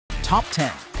Top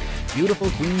 10. Beautiful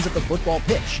queens of the football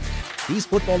pitch. These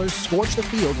footballers scorch the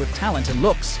field with talent and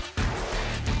looks.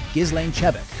 Ghizlane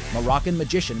Chebbak, Moroccan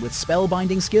magician with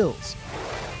spellbinding skills.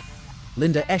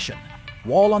 Eshun,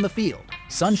 wall on the field,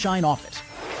 sunshine off it.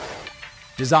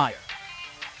 Desire,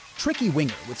 tricky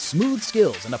winger with smooth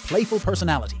skills and a playful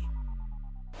personality.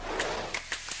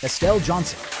 Estelle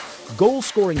Johnson,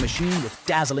 goal-scoring machine with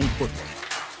dazzling footwork.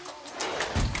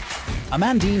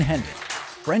 Amandine Henry,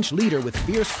 French leader with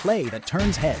fierce play that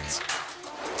turns heads.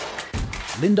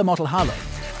 Motlhalo,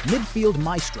 midfield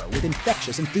maestro with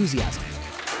infectious enthusiasm.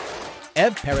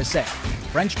 Ève Périsset,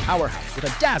 French powerhouse with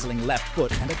a dazzling left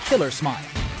foot and a killer smile.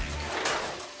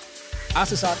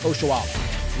 AsisatOshoala,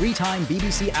 3-time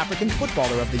BBC African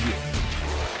Footballer of the Year.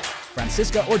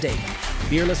 Francisca Ordega,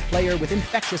 fearless player with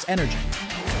infectious energy.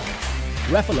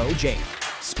 Refiloe Jane,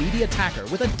 speedy attacker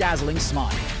with a dazzling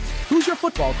smile. Who's your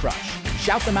football crush?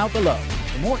 Shout them out below.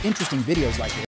 For more interesting videos like this,